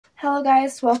Hello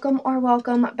guys, welcome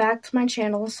back to my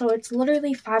channel. So it's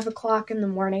literally 5 o'clock in the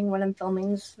morning when I'm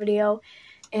filming this video,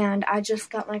 and I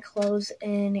just got my clothes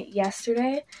in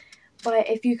yesterday. But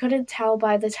if you couldn't tell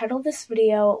by the title of this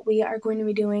video, we are going to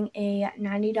be doing a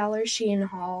 $90 Shein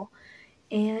haul.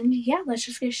 And yeah, let's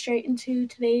just get straight into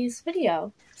today's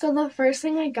video. So the first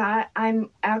thing I got,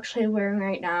 I'm actually wearing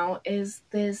right now, is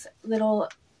this little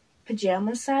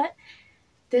pajama set.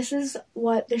 This is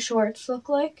what the shorts look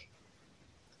like.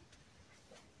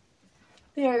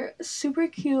 They're super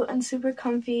cute and super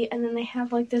comfy, and then they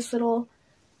have like this little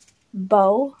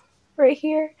bow right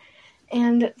here,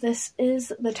 and this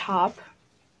is the top.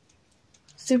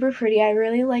 Super pretty. I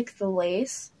really like the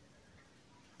lace,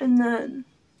 and then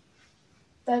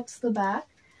that's the back.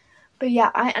 But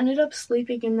yeah, I ended up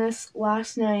sleeping in this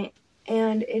last night,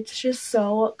 and it's just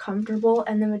so comfortable,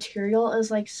 and the material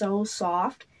is like so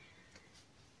soft.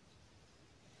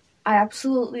 I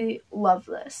absolutely love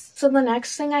this. So the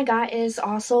next thing I got is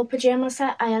also a pajama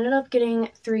set. I ended up getting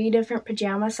 3 different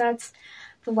pajama sets.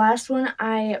 The last one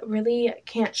I really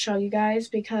can't show you guys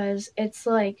because it's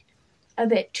like a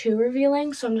bit too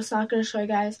revealing, so I'm just not going to show you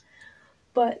guys.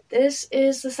 But this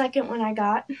is the second one I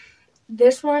got.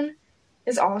 This one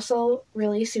is also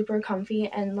really super comfy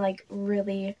and like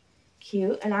really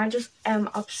cute, and I just am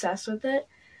obsessed with it.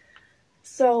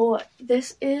 So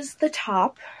this is the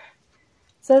top.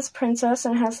 It says princess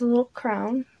and has a little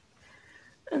crown,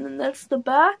 and then that's the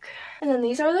back. And then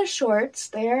these are the shorts.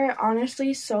 They are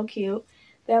honestly so cute.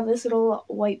 They have this little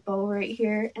white bow right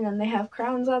here, and then they have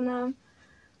crowns on them.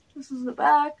 This is the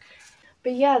back.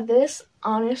 But yeah, this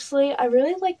honestly, I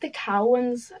really like the cow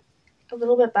ones a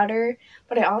little bit better,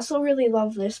 but I also really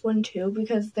love this one too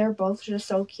because they're both just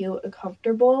so cute and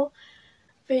comfortable.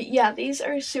 But yeah, these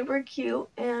are super cute,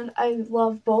 and I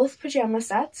love both pajama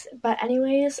sets. But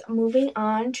anyways, moving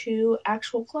on to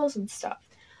actual clothes and stuff.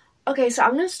 Okay, so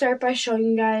I'm going to start by showing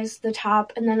you guys the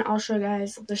top, and then I'll show you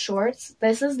guys the shorts.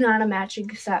 This is not a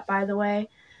matching set, by the way.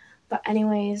 But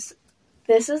anyways,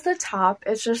 this is the top.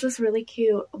 It's just this really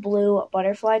cute blue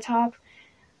butterfly top.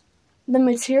 The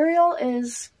material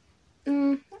is,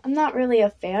 I'm not really a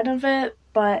fan of it,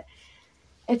 but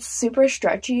it's super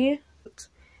stretchy.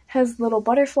 Has little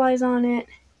butterflies on it,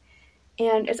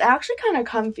 and it's actually kind of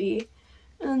comfy.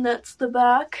 And that's the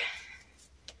back.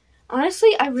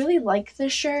 Honestly, I really like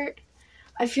this shirt.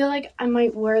 I feel like I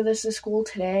might wear this to school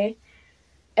today.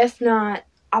 If not,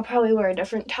 I'll probably wear a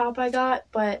different top I got,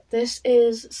 but this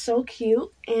is so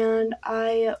cute and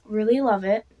I really love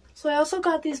it. So I also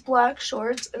got these black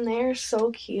shorts, and they are so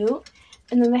cute.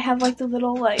 And then they have like the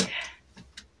little like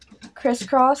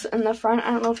crisscross in the front.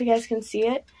 I don't know if you guys can see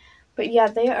it. But yeah,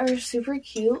 they are super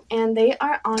cute, and they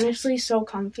are honestly so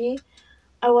comfy.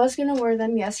 I was going to wear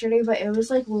them yesterday, but it was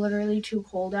like literally too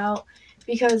cold out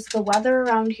because the weather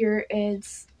around here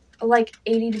is like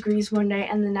 80 degrees one day,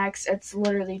 and the next it's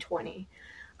literally 20.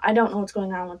 I don't know what's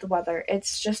going on with the weather.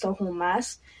 It's just a whole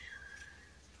mess.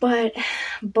 But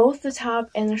both the top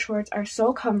and the shorts are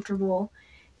so comfortable,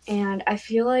 and I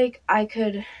feel like I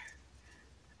don't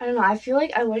know, I feel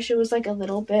like I wish it was like a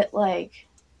little bit like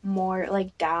more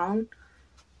like down.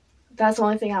 That's the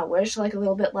only thing I wish, like a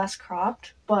little bit less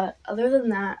cropped. But other than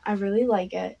that, I really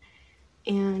like it.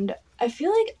 And I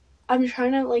feel like I'm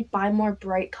trying to like buy more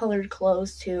bright colored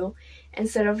clothes too,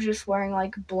 instead of just wearing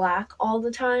like black all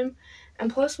the time.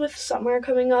 And plus, with summer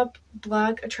coming up,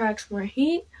 black attracts more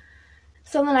heat.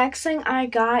 So the next thing I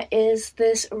got is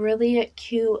this really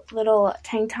cute little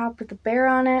tank top with a bear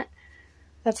on it.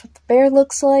 That's what the bear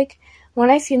looks like. When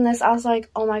I seen this, I was like,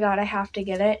 oh my god, I have to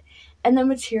get it. And the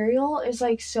material is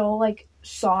like so like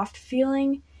soft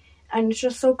feeling, and it's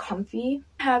just so comfy.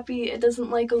 Happy it doesn't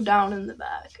like go down in the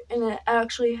back, and it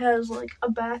actually has like a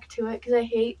back to it, because I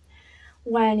hate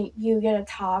when you get a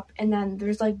top and then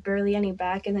there's like barely any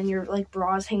back, and then your like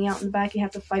bra's hanging out in the back. You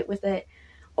have to fight with it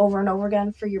over and over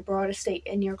again for your bra to stay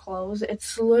in your clothes.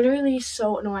 It's literally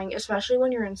so annoying, especially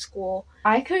when you're in school.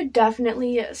 I could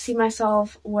definitely see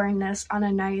myself wearing this on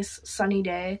a nice sunny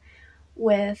day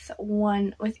with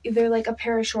either like a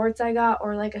pair of shorts I got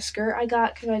or like a skirt I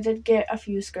got, because I did get a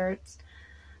few skirts.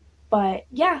 But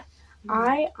yeah,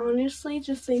 I honestly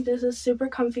just think this is super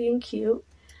comfy and cute.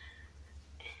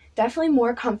 Definitely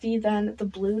more comfy than the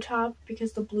blue top,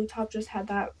 because the blue top just had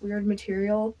that weird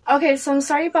material. Okay, so I'm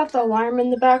sorry about the alarm in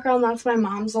the background. That's my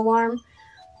mom's alarm.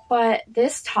 But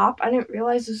this top, I didn't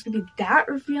realize it was going to be that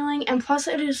revealing. And plus,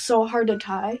 it is so hard to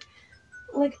tie.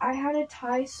 Like, I had to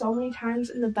tie so many times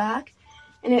in the back,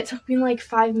 and it took me like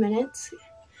 5 minutes.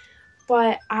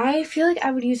 But I feel like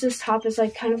I would use this top as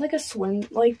like kind of like a swim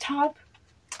like top.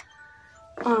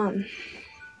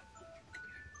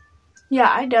 Yeah,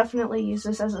 I definitely use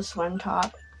this as a swim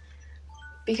top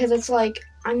because it's like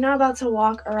I'm not about to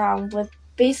walk around with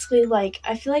basically like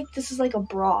I feel like this is like a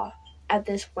bra at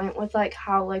this point with like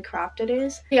how like cropped it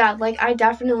is. Yeah, like I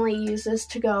definitely use this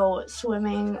to go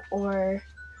swimming, or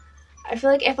I feel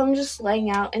like if I'm just laying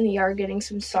out in the yard getting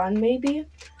some sun maybe.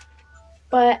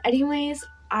 But anyways,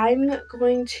 I'm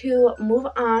going to move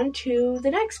on to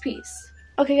the next piece.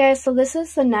 Okay guys, so this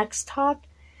is the next top.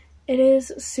 It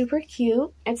is super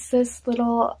cute. It's this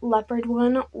little leopard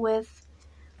one with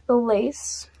the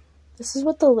lace. This is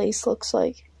what the lace looks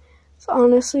like. It's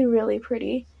honestly really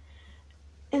pretty.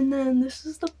 And then this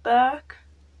is the back.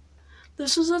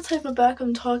 This is the type of back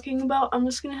I'm talking about. I'm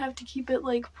just gonna have to keep it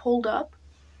like pulled up.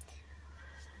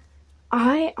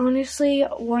 I honestly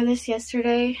wore this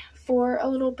yesterday for a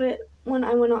little bit when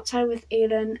I went outside with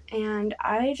Aiden, and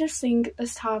I just think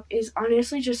this top is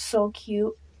honestly just so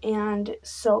cute and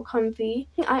so comfy.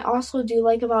 I also do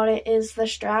like about it is the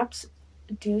straps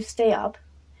do stay up,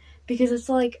 because it's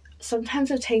like sometimes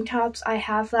with tank tops I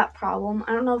have that problem.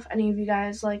 I don't know if any of you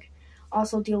guys like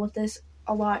also deal with this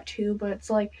a lot too, but it's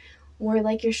like where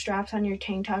like your straps on your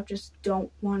tank top just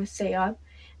don't want to stay up,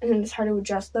 and then it's hard to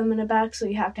adjust them in the back, so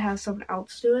you have to have someone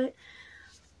else do it.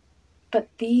 But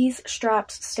these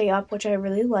straps stay up, which I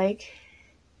really like.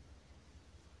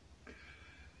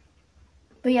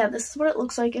 But yeah, this is what it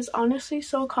looks like. It's honestly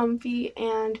so comfy,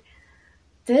 and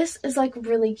this is like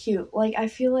really cute. Like I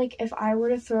feel like if I were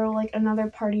to throw like another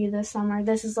party this summer,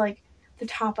 this is like the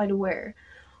top I'd wear.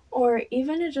 Or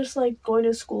even to just like going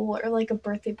to school or like a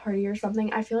birthday party or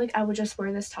something, I feel like I would just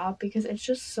wear this top because it's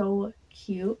just so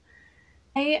cute.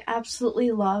 I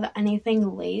absolutely love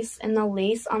anything lace, and the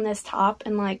lace on this top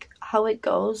and like how it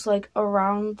goes like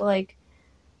around like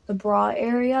the bra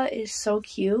area is so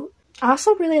cute. I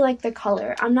also really like the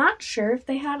color. I'm not sure if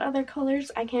they had other colors.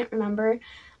 I can't remember.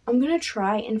 I'm gonna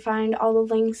try and find all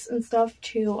the links and stuff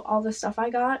to all the stuff I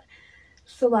got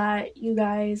so that you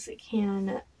guys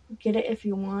can get it if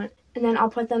you want. And then I'll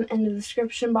put them in the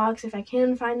description box if I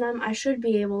can find them. I should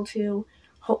be able to.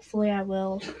 Hopefully I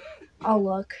will. I'll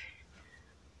look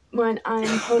when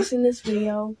I'm posting this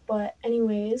video. But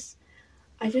anyways,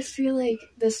 I just feel like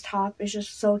this top is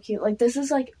just so cute. Like this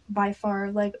is like by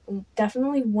far like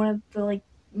definitely one of the like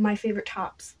my favorite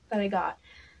tops that I got.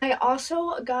 I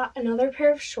also got another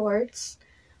pair of shorts.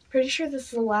 Pretty sure this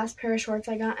is the last pair of shorts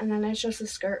I got, and then it's just a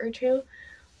skirt or two.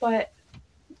 But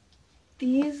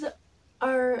these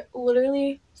are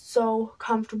literally so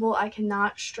comfortable. I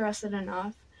cannot stress it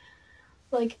enough.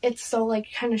 Like it's so like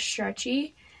kind of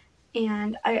stretchy,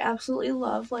 and I absolutely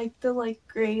love like the like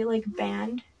gray like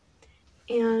band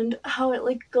and how it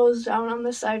like goes down on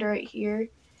the side right here.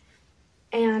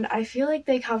 And I feel like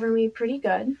they cover me pretty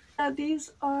good.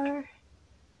 These are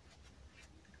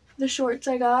the shorts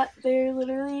I got. They're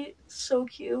literally so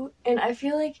cute, and I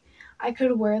feel like I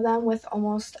could wear them with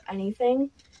almost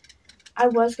anything. I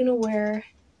was gonna wear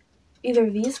either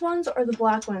these ones or the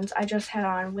black ones I just had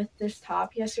on with this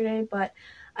top yesterday, but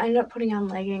I ended up putting on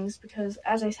leggings because,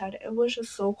 as I said, it was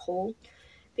just so cold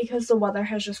because the weather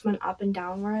has just been up and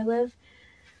down where I live.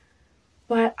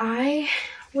 But I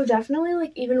would definitely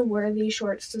like even wear these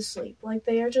shorts to sleep. Like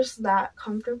they are just that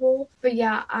comfortable. But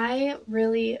yeah, I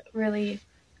really, really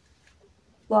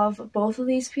love both of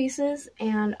these pieces,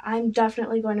 and I'm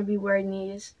definitely going to be wearing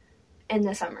these in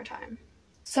the summertime.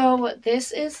 So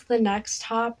this is the next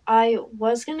top. I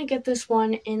was going to get this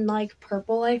one in like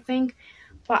purple, I think,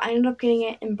 but I ended up getting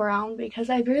it in brown because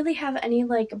I barely have any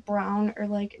like brown or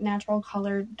like natural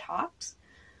colored tops.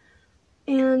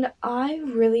 And I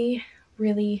really,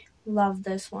 really love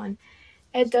this one.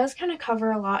 It does kind of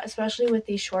cover a lot, especially with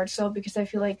these shorts though, because I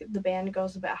feel like the band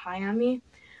goes a bit high on me.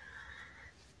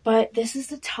 But this is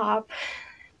the top.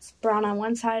 It's brown on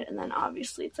one side, and then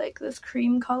obviously it's like this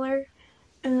cream color.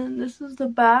 And then this is the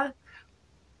back.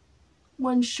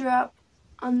 One strap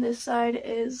on this side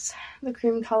is the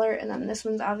cream color, and then this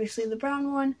one's obviously the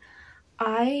brown one.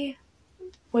 I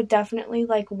would definitely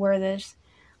like wear this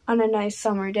on a nice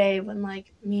summer day when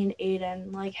like me and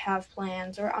Aiden like have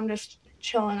plans, or I'm just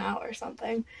chilling out or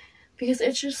something, because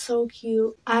it's just so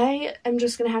cute. I am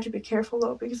just gonna have to be careful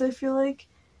though, because I feel like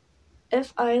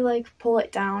if I like pull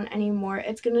it down anymore,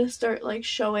 it's gonna start like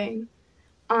showing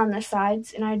on the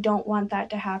sides, and I don't want that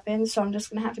to happen, so I'm just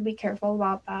gonna have to be careful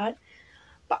about that.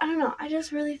 But I don't know, I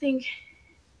just really think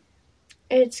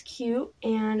it's cute,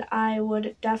 and I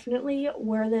would definitely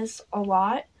wear this a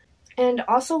lot. And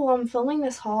also, while I'm filming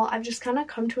this haul, I've just kind of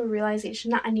come to a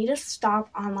realization that I need to stop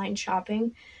online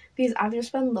shopping, because I've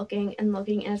just been looking and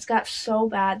looking, and it's got so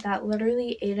bad that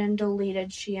literally Aiden deleted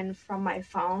Shein from my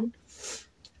phone.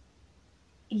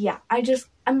 Yeah,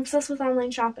 I'm obsessed with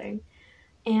online shopping.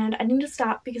 and I need to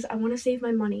stop because I want to save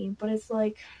my money, but it's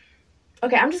like,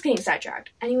 okay, I'm just getting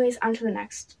sidetracked. Anyways, on to the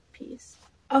next piece.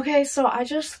 Okay, so I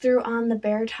just threw on the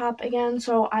bear top again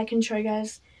so I can show you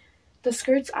guys the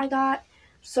skirts I got.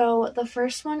 So the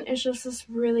first one is just this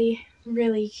really,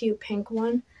 really cute pink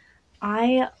one.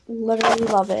 I literally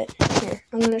love it. Here,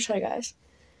 I'm going to show you guys.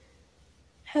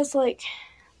 It has like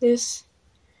this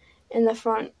in the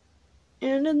front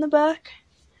and in the back.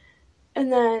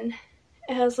 And then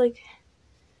it has like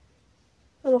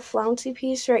a little flouncy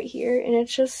piece right here. And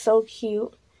it's just so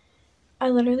cute. I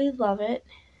literally love it.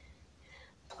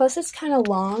 Plus it's kind of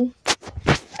long.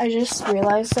 I just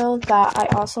realized though that I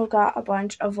also got a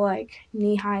bunch of like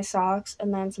knee-high socks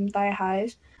and then some thigh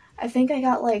highs. I think I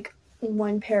got like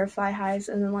one pair of thigh highs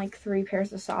and then like 3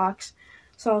 pairs of socks.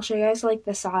 So I'll show you guys like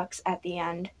the socks at the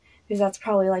end because that's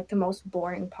probably like the most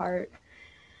boring part.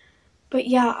 But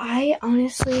yeah, I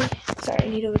honestly, sorry, I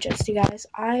need to adjust you guys.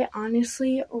 I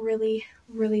honestly really,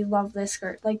 really love this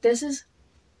skirt. Like this is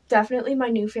definitely my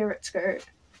new favorite skirt.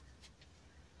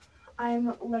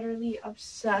 I'm literally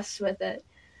obsessed with it.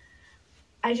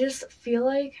 I just feel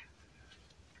like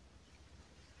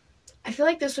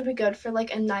this would be good for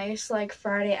like a nice like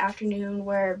Friday afternoon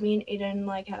where me and Aiden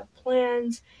like have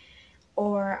plans,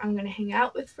 or I'm gonna hang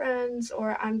out with friends,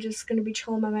 or I'm just gonna be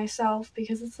chilling by myself,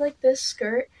 because it's like this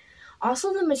skirt.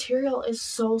 Also, the material is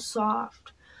so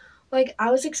soft. Like, I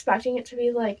was expecting it to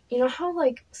be like, you know how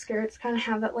like skirts kind of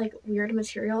have that like weird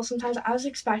material sometimes? I was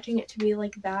expecting it to be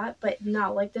like that, but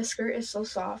no, like this skirt is so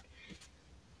soft.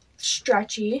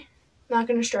 Stretchy. Not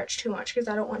gonna stretch too much because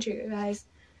I don't want you guys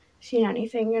seeing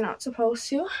anything you're not supposed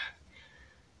to.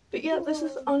 But yeah, this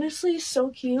is honestly so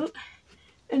cute.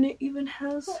 And it even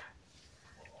has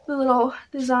the little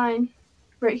design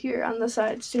right here on the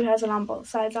sides too. It has it on both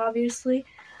sides, obviously.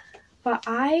 But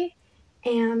I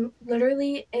am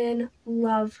literally in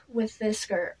love with this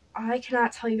skirt. I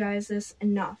cannot tell you guys this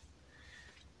enough.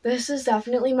 This is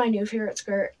definitely my new favorite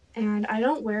skirt. And I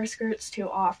don't wear skirts too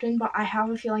often, but I have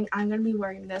a feeling I'm going to be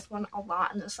wearing this one a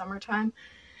lot in the summertime.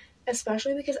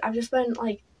 Especially because I've just been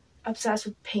like obsessed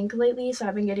with pink lately, so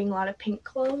I've been getting a lot of pink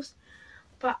clothes.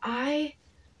 But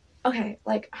okay,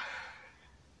 like,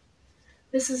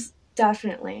 this is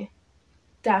definitely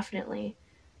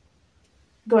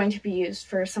going to be used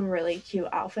for some really cute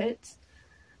outfits.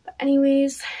 But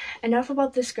anyways, enough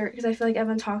about this skirt because I feel like I've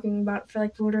been talking about it for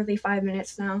like literally 5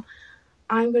 minutes now.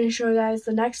 I'm going to show you guys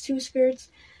the next 2 skirts,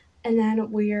 and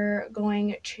then we're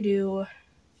going to do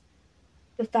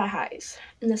the thigh highs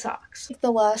and the socks.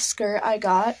 The last skirt I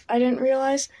got, I didn't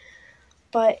realize,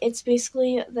 but it's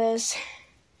basically this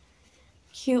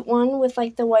cute one with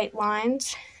like the white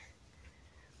lines.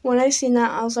 When I seen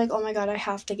that, I was like, oh my god, I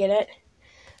have to get it.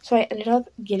 So I ended up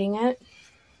getting it,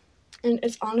 and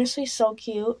it's honestly so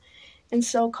cute and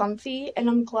so comfy, and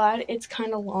I'm glad it's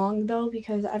kind of long though,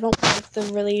 because I don't like the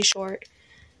really short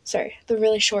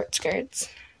skirts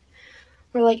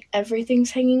where like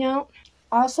everything's hanging out.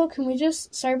 Also,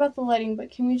 sorry about the lighting,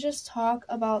 but can we just talk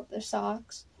about the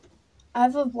socks? I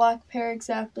have a black pair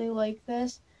exactly like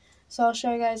this, so I'll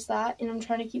show you guys that, and I'm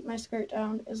trying to keep my skirt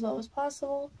down as low as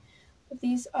possible. But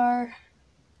these are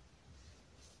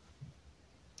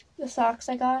the socks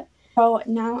I got. So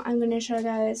now I'm going to show you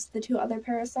guys the 2 other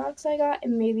pair of socks I got,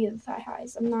 and maybe the thigh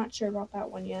highs. I'm not sure about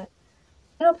that one yet.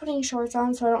 I ended up putting shorts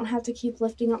on so I don't have to keep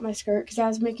lifting up my skirt because that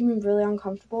was making me really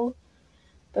uncomfortable.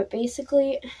 But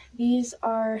basically, these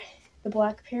are the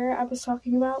black pair I was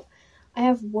talking about. I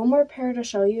have one more pair to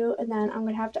show you, and then I'm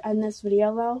going to have to end this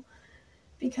video though,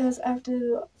 because I have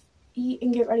to eat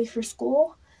and get ready for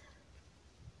school.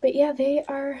 But yeah, they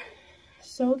are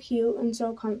so cute and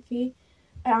so comfy.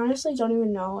 I honestly don't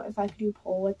even know if I could do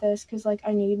pole with this because like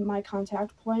I need my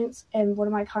contact points, and one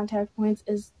of my contact points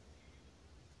is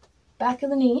back of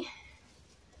the knee.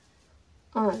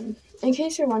 In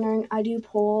case you're wondering, I do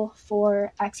pole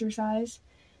for exercise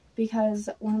because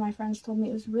one of my friends told me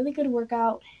it was a really good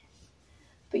workout.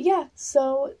 But yeah,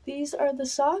 so these are the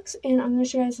socks, and I'm going to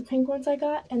show you guys the pink ones I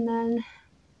got, and then,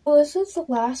 well, this is the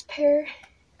last pair.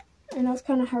 I know it's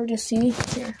kind of hard to see.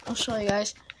 Here, I'll show you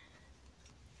guys.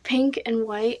 Pink and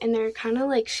white, and they're kind of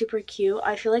like super cute.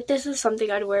 I feel like this is something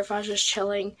I'd wear if I was just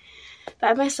chilling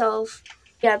by myself.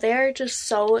 Yeah, they're just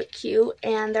so cute,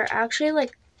 and they're actually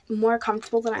like more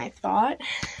comfortable than I thought.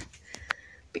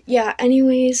 But yeah,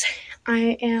 anyways,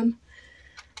 I am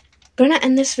gonna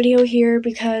end this video here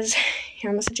because here,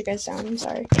 I'm gonna sit you guys down. I'm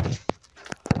sorry.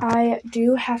 I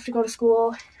do have to go to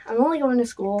school. I'm only going to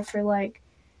school for like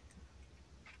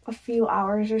a few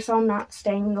hours or so. I'm not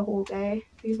staying the whole day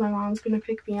because my mom's gonna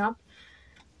pick me up.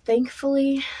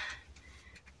 Thankfully,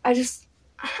 I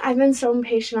I've been so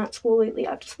impatient at school lately.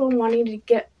 I've just been wanting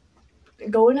to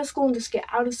go into school and just get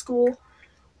out of school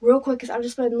real quick because I've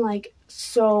just been like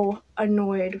so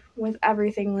annoyed with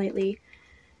everything lately.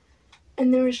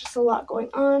 And there was just a lot going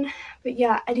on. But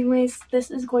yeah, anyways,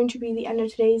 this is going to be the end of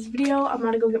today's video. I'm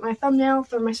gonna go get my thumbnail,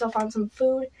 throw myself on some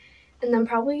food, and then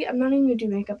probably I'm not even gonna do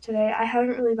makeup today. I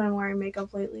haven't really been wearing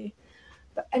makeup lately.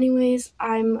 But anyways,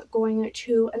 I'm going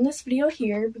to end this video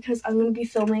here because I'm gonna be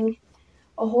filming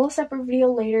a whole separate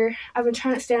video later. I've been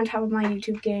trying to stay on top of my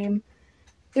YouTube game.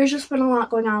 There's just been a lot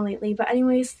going on lately. But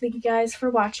anyways, thank you guys for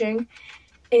watching.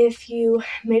 If you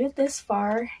made it this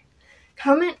far,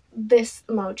 comment this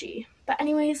emoji. But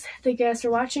anyways, thank you guys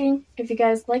for watching. If you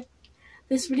guys like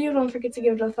this video, don't forget to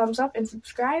give it a thumbs up and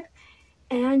subscribe.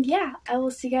 And yeah, I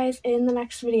will see you guys in the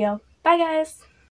next video. Bye guys!